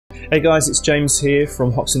Hey guys, it's James here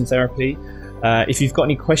from Hoxton Therapy. If you've got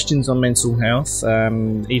any questions on mental health,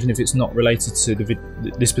 even if it's not related to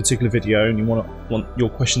this particular video and you want your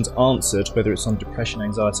questions answered, whether it's on depression,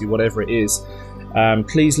 anxiety, whatever it is,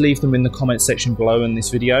 please leave them in the comment section below in this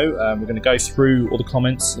video. We're going to go through all the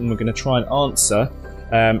comments and we're going to try and answer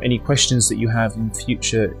any questions that you have in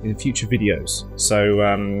future videos.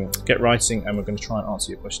 So get writing and we're going to try and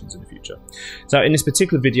answer your questions in the future. So in this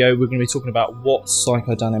particular video we're going to be talking about what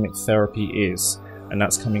psychodynamic therapy is, and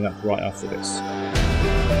that's coming up right after this.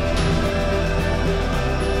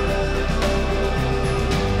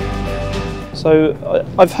 So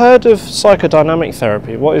I've heard of psychodynamic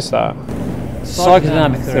therapy. What is that?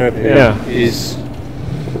 Psychodynamic therapy is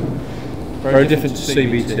very different to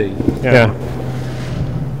CBT.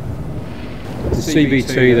 The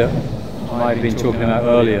CBT that I've been talking about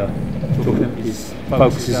earlier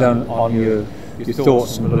focuses on your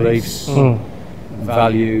thoughts and beliefs and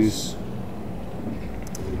values.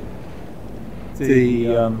 The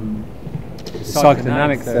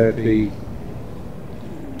psychodynamic therapy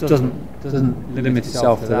doesn't limit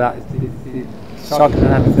itself to that.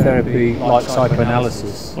 Psychodynamic therapy, like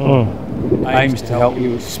psychoanalysis, aims to help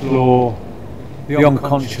you explore the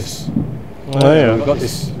unconscious. We've got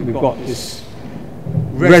this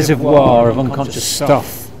reservoir of unconscious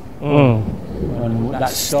stuff, and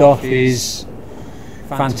that stuff is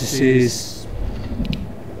fantasies,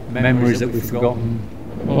 memories that we've forgotten,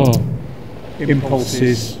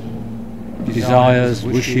 impulses, desires,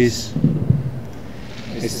 wishes.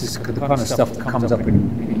 It's the kind of stuff that comes up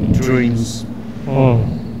in dreams,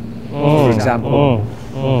 for example,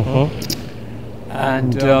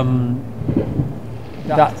 and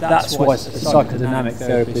that's why a psychodynamic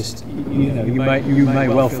therapist, you may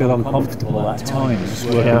well feel uncomfortable at times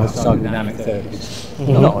working with a psychodynamic therapist.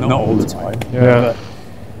 Not all the time,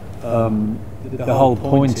 but the whole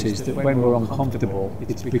point is that when we're uncomfortable,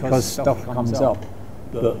 it's because stuff comes up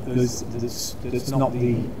that's not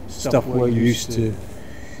the stuff we're used to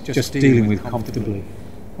just dealing with comfortably.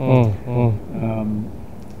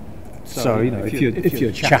 So if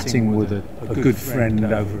you're chatting with a good friend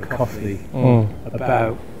over coffee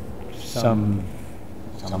about some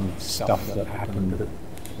stuff that happened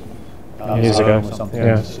years ago or something,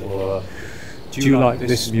 or do you like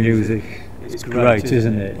this music? It's great,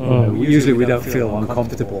 isn't it? Usually we don't feel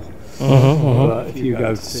uncomfortable, but if you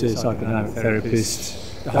go to see a psychodynamic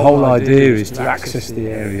therapist, the whole idea is to access the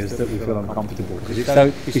areas that we feel uncomfortable, because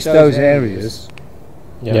it's those areas,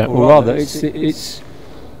 or rather, it's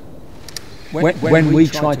when we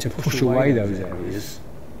try to push away those areas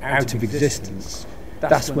out of existence,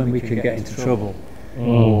 that's when we can get into trouble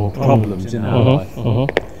or problems in our life.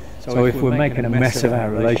 So if we're making a mess of our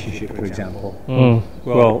relationship, for example,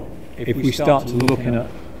 well, if we start to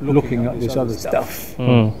looking at this other stuff,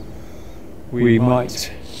 we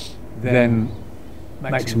might then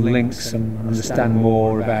make some links and understand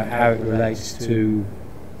more about how it relates to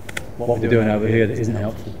what we're doing over here that isn't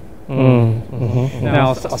helpful. Now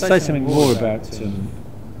I'll say something more about the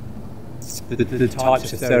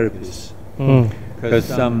types of therapies, because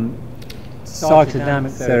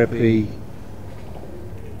psychodynamic therapy,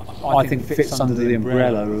 I think, fits under the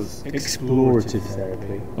umbrella of explorative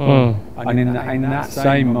therapy, and in that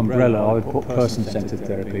same umbrella I would put person-centered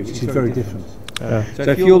therapy, which is very different. So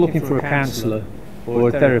if you're looking for a counsellor or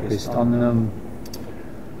a therapist on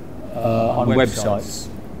websites,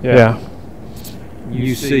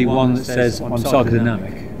 you see one that says I'm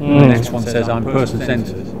psychodynamic, the next one says I'm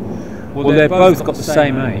person-centered. Well, they've both got the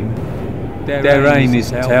same aim. Their aim is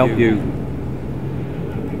to help you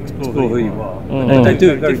explore who you are. But they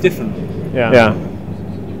do it very differently.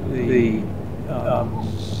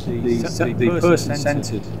 The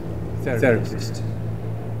person-centered therapist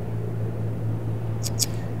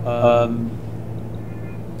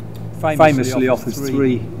famously offers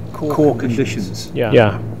 3 core conditions.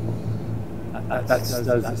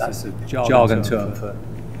 That's a jargon term for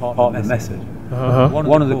part of the method.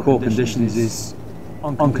 One of the core conditions is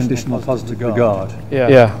unconditional positive regard.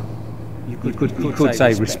 You could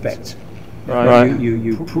say respect.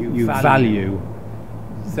 You value.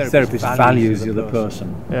 The therapist values the other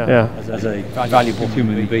person as a valuable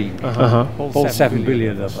human being. All 7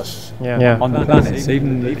 billion of us on the planet,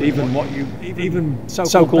 even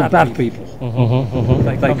so-called bad people,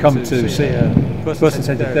 they come to see a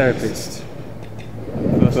person-centered therapist.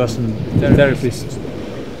 Therapist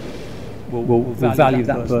will value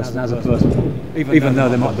that person as a person, even though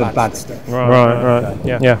they're not the bad stuff.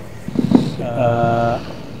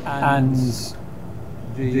 And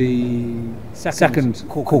the second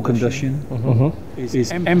core condition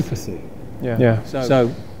is empathy. Yeah. So,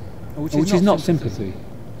 which is not sympathy.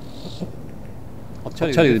 I'll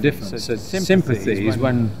tell you the difference. Sympathy is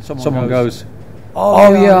when someone goes,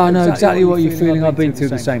 "Oh yeah, I know exactly what you're feeling. I've been through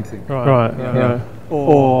the same thing." Right.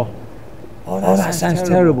 Or, "Oh, that sounds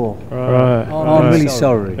terrible. Right. Oh, I'm really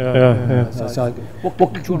sorry." Yeah. So,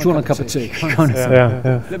 what do you want a cup of tea? Kind of thing.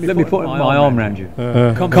 Yeah. Let me put my arm around you,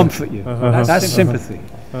 comfort you. That's sympathy.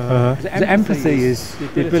 Empathy is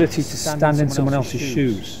the ability to stand in someone else's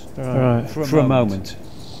shoes for a moment.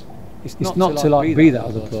 It's not to like be that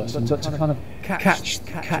other person, but to kind of catch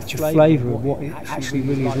a flavour of what it actually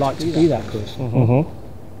really is like to be that person.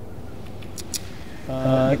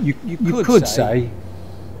 You could say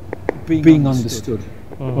being understood.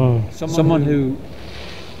 Someone who,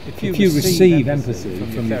 if you receive empathy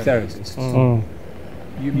from your therapist,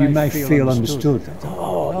 you may feel understood.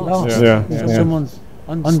 Someone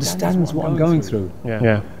understands what I'm going through,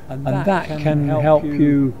 and that can help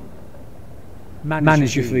you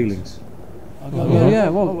manage your feelings.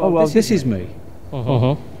 Well, this is me.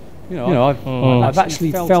 I've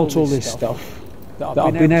actually felt all this stuff that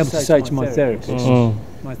I've been able to say to my therapist.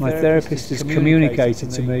 My therapist has communicated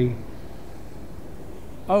to me,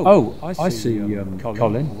 I see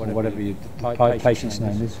Colin, or whatever your patient's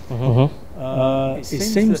name is. It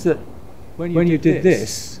seems that when you did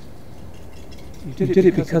this, you did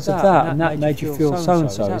it because of that, and that made you feel so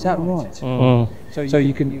and so. Is that right? So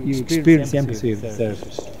you experience the empathy of the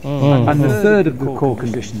therapist. And the third of the core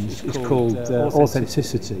conditions is called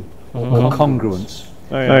authenticity or congruence.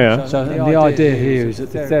 So the idea here is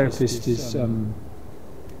that the therapist is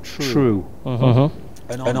true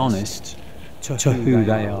and honest to who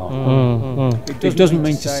they are. It doesn't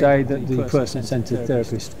mean to say that the person-centered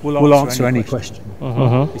therapist will answer any question.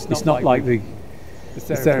 It's not like the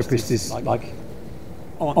therapist is like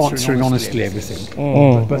answering honestly everything.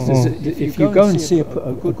 But if you go and see a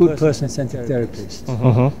good person-centered therapist,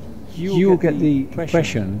 you will get the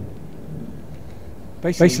impression,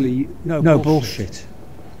 basically, no bullshit.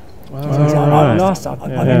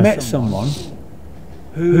 I met someone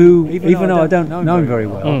who, even though I don't know him very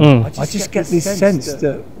well, I just get this sense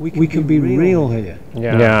that we can be real here.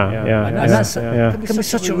 And that can be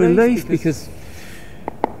such a relief, because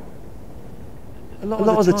a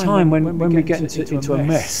lot of the time when we get into a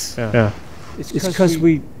mess, it's because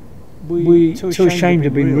we too ashamed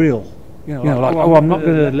of being real. Like, I'm not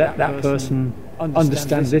going to let that person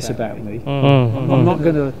understand this about me. I'm not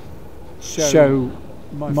going to show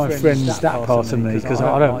my friends that part of me because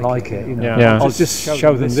I don't like it. I'll just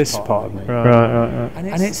show them this part of me.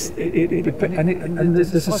 And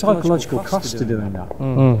there's a psychological cost to doing that.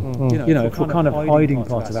 If we're kind of hiding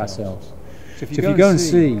part of ourselves. So if you go and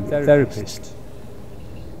see a therapist,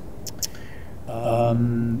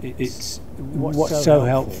 it's what's so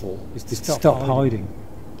helpful is to stop hiding.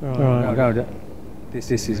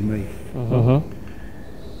 This is me.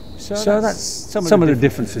 So that's some of the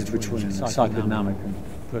differences between psychodynamic and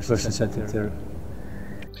person-centered therapy.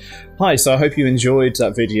 Hi, so I hope you enjoyed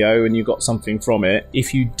that video and you got something from it.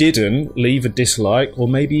 If you didn't, leave a dislike, or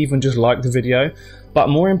maybe even just like the video. But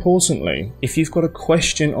more importantly, if you've got a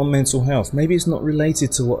question on mental health, maybe it's not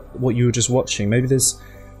related to what you were just watching, maybe there's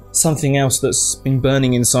something else that's been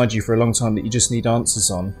burning inside you for a long time that you just need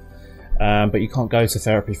answers on, but you can't go to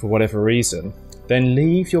therapy for whatever reason, then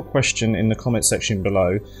leave your question in the comment section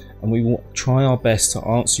below and we will try our best to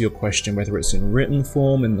answer your question, whether it's in written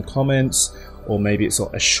form in the comments, or maybe it's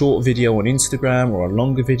a short video on Instagram, or a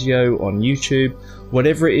longer video on YouTube.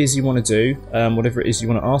 Whatever it is you want to do, whatever it is you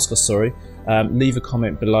want to ask us, leave a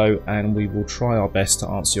comment below and we will try our best to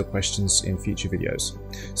answer your questions in future videos.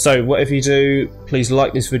 So whatever you do, please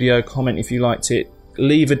like this video, comment if you liked it,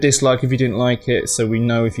 leave a dislike if you didn't like it so we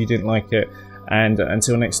know if you didn't like it, and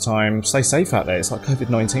until next time, stay safe out there. It's like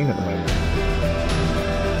COVID-19 at the moment.